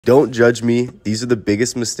Don't judge me. These are the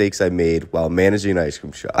biggest mistakes I made while managing an ice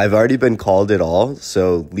cream shop. I've already been called it all,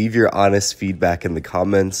 so leave your honest feedback in the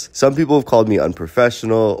comments. Some people have called me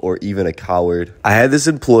unprofessional or even a coward. I had this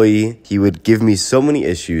employee, he would give me so many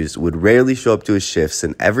issues, would rarely show up to his shifts,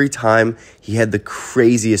 and every time he had the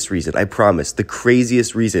craziest reason, I promise, the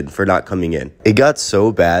craziest reason for not coming in. It got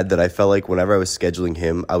so bad that I felt like whenever I was scheduling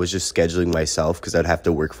him, I was just scheduling myself because I'd have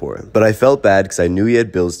to work for him. But I felt bad because I knew he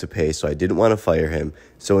had bills to pay, so I didn't want to fire him.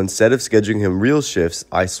 So instead of scheduling him real shifts,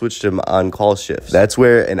 I switched him on-call shifts. That's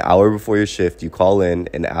where an hour before your shift, you call in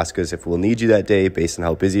and ask us if we'll need you that day based on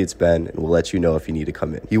how busy it's been, and we'll let you know if you need to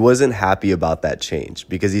come in. He wasn't happy about that change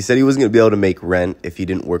because he said he wasn't going to be able to make rent if he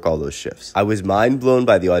didn't work all those shifts. I was mind blown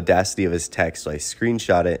by the audacity of his text, so I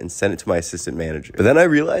screenshot it and sent it to my assistant manager. But then I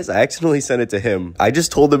realized I accidentally sent it to him. I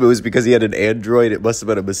just told him it was because he had an Android. It must have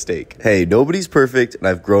been a mistake. Hey, nobody's perfect, and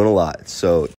I've grown a lot, so